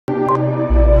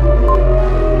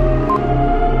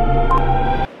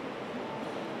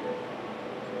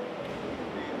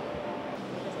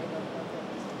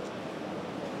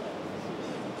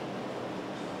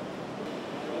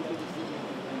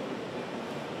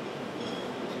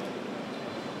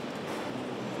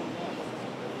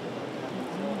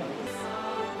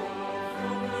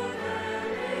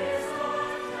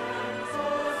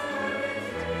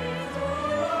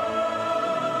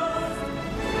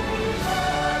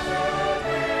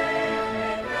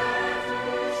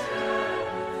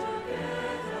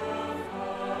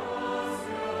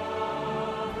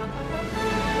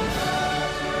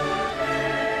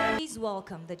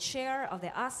welcome the Chair of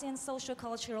the ASEAN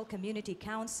Socio-Cultural Community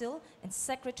Council and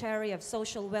Secretary of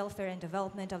Social Welfare and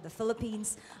Development of the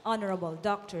Philippines, Honorable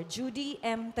Dr. Judy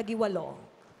M. Taguiwalo.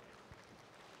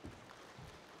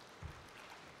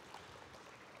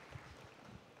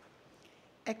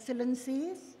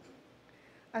 Excellencies,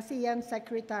 ASEAN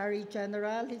Secretary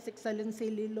General, His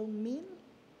Excellency Lee Min,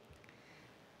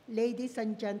 ladies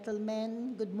and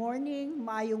gentlemen, good morning,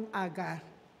 maayong aga.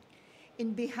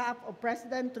 In behalf of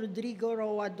President Rodrigo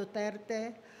Roa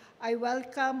Duterte, I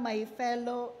welcome my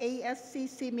fellow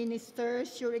ASCC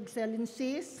ministers, Your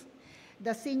Excellencies,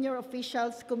 the Senior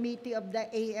Officials Committee of the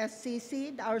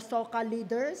ASCC, our SOCA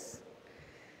leaders,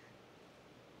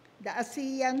 the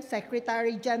ASEAN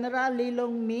Secretary General Lee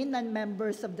Min and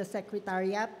members of the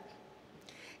Secretariat,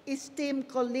 esteemed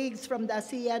colleagues from the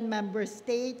ASEAN member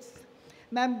states,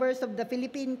 members of the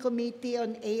Philippine Committee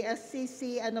on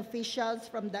ASCC, and officials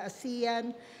from the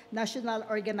ASEAN National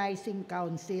Organizing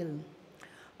Council.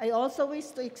 I also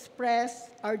wish to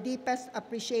express our deepest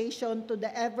appreciation to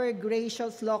the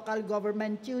ever-gracious local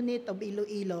government unit of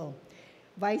Iloilo,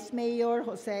 Vice Mayor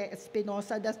Jose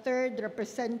Espinosa III,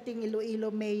 representing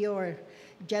Iloilo Mayor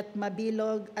Jet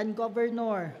Mabilog, and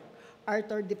Governor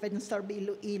Arthur Defensor of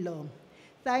Iloilo.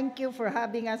 Thank you for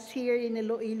having us here in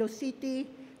Iloilo City,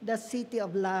 the City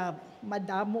of Love.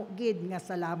 Madamo gid nga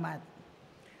salamat.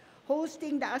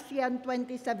 Hosting the ASEAN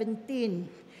 2017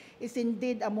 is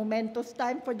indeed a momentous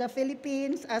time for the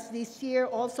Philippines, as this year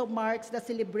also marks the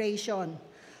celebration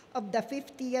of the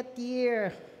 50th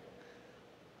year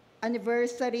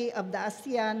anniversary of the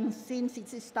ASEAN since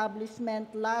its establishment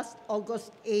last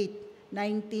August 8,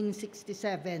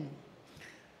 1967.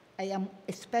 I am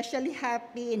especially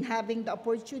happy in having the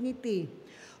opportunity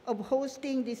of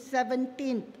hosting the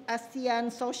 17th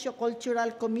ASEAN Socio-Cultural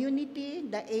Community,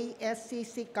 the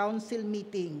ASCC Council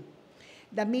meeting.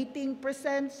 The meeting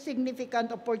presents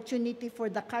significant opportunity for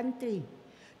the country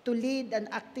to lead and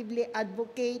actively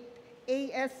advocate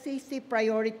ASCC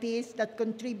priorities that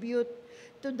contribute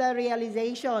to the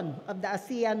realization of the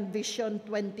ASEAN Vision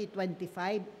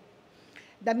 2025.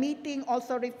 The meeting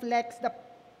also reflects the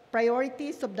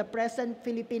priorities of the present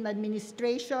Philippine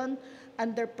administration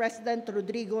under President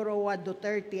Rodrigo Roa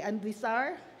Duterte, and these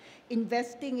are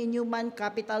investing in human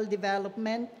capital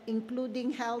development,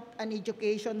 including health and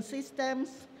education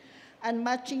systems, and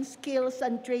matching skills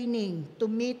and training to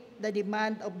meet the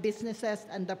demand of businesses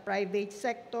and the private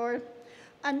sector,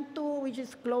 and two, which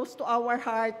is close to our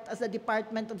heart as the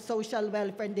Department of Social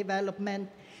Welfare and Development,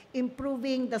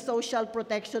 improving the social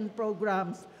protection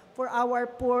programs for our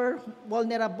poor,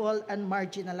 vulnerable, and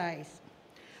marginalized.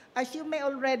 As you may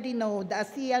already know, the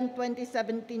ASEAN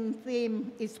 2017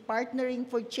 theme is Partnering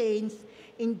for Change,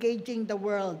 Engaging the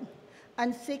World,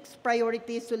 and 6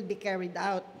 priorities will be carried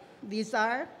out. These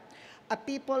are a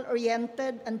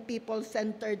people-oriented and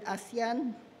people-centered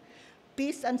ASEAN,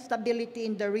 peace and stability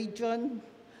in the region,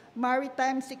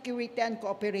 maritime security and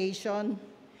cooperation,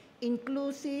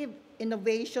 inclusive,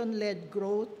 innovation-led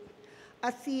growth,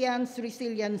 ASEAN's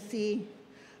resiliency,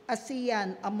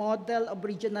 ASEAN, a model of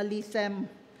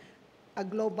regionalism, a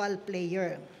global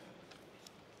player.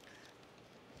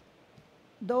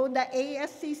 Though the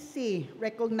ASCC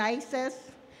recognizes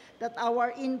that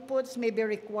our inputs may be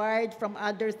required from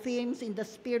other themes in the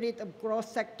spirit of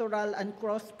cross-sectoral and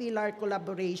cross-pillar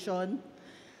collaboration,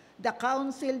 the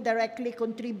Council directly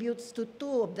contributes to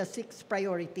 2 of the 6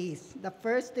 priorities. The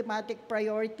first thematic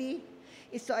priority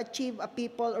is to achieve a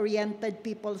people-oriented,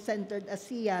 people-centered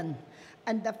ASEAN,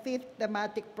 and the 5th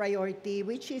thematic priority,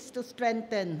 which is to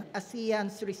strengthen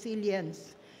ASEAN's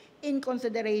resilience in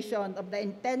consideration of the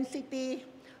intensity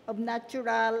of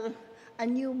natural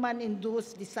and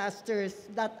human-induced disasters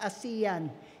that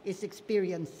ASEAN is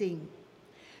experiencing.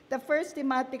 The first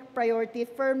thematic priority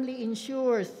firmly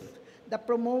ensures the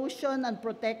promotion and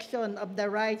protection of the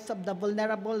rights of the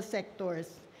vulnerable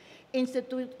sectors,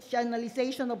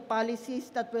 institutionalization of policies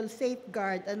that will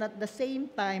safeguard and at the same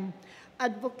time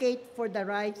advocate for the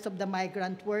rights of the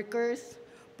migrant workers,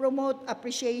 promote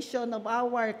appreciation of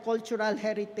our cultural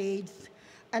heritage,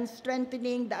 and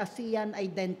strengthening the ASEAN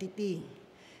identity,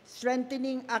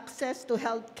 strengthening access to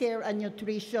healthcare and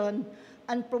nutrition,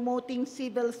 and promoting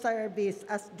civil service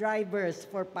as drivers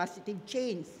for positive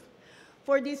change.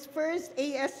 For this first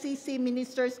ASCC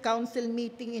Ministers' Council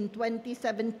meeting in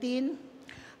 2017,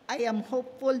 I am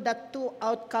hopeful that 2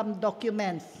 outcome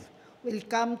documents will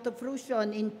come to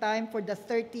fruition in time for the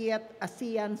 30th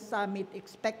ASEAN Summit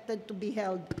expected to be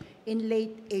held in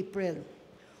late April.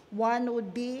 One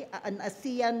would be an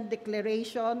ASEAN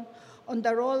declaration on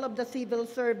the role of the civil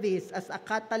service as a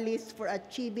catalyst for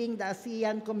achieving the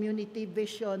ASEAN Community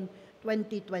Vision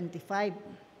 2025.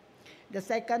 The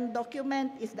second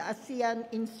document is the ASEAN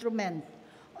Instrument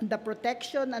on the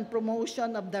Protection and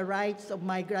Promotion of the Rights of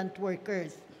Migrant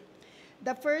Workers.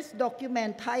 The first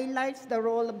document highlights the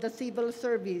role of the civil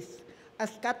service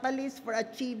as catalyst for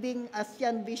achieving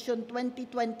ASEAN Vision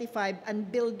 2025 and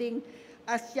building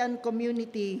ASEAN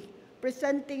Community,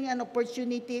 presenting an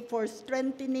opportunity for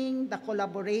strengthening the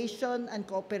collaboration and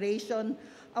cooperation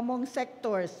among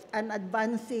sectors and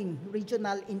advancing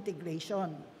regional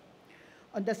integration.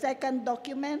 On the second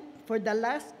document, for the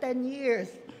last 10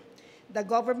 years, the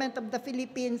government of the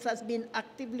Philippines has been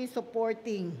actively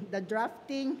supporting the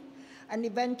drafting and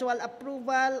eventual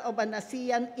approval of an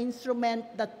ASEAN instrument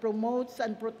that promotes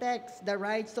and protects the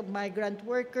rights of migrant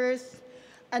workers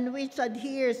and which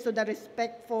adheres to the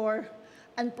respect for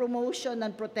and promotion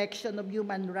and protection of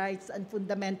human rights and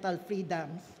fundamental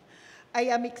freedoms.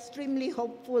 I am extremely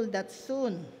hopeful that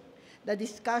soon the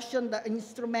discussion, the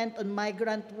instrument on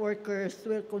migrant workers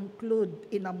will conclude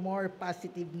in a more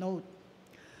positive note.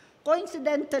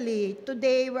 Coincidentally,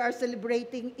 today we are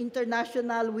celebrating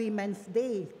International Women's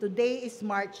Day. Today is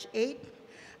March 8th,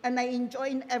 and I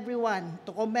join everyone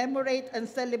to commemorate and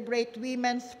celebrate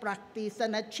women's practice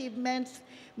and achievements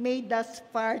made thus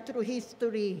far through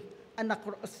history and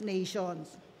across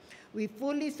nations. We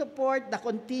fully support the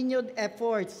continued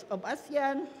efforts of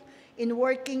ASEAN in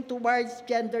working towards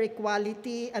gender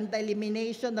equality and the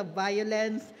elimination of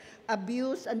violence,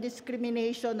 abuse, and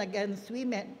discrimination against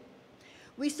women.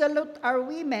 We salute our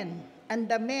women and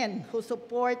the men who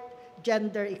support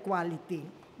gender equality.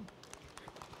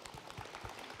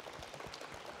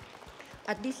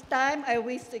 At this time, I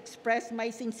wish to express my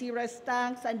sincerest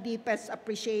thanks and deepest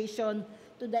appreciation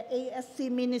to the ASC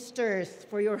ministers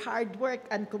for your hard work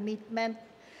and commitment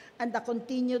and the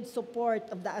continued support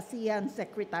of the ASEAN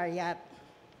Secretariat.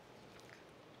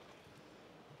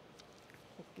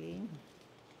 Okay.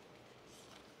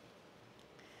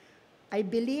 I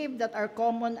believe that our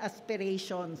common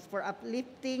aspirations for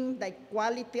uplifting the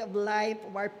quality of life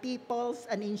of our peoples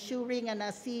and ensuring an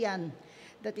ASEAN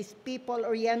that is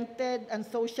people-oriented and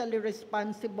socially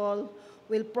responsible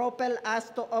will propel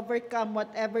us to overcome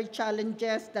whatever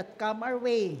challenges that come our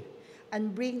way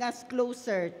and bring us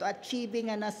closer to achieving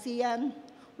an ASEAN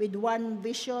with one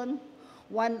vision,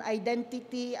 one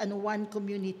identity, and one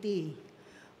community.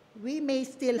 We may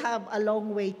still have a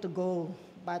long way to go,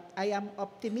 but I am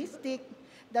optimistic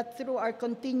that through our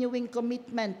continuing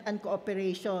commitment and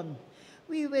cooperation,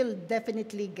 we will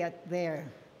definitely get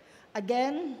there.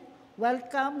 Again,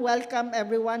 welcome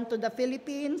everyone to the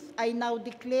Philippines. I now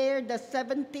declare the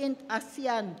 17th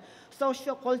ASEAN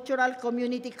Socio-Cultural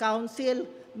Community Council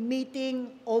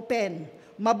meeting open.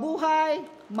 Mabuhay,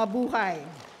 mabuhay.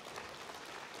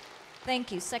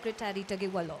 Thank you, Secretary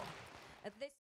Taguiwalo.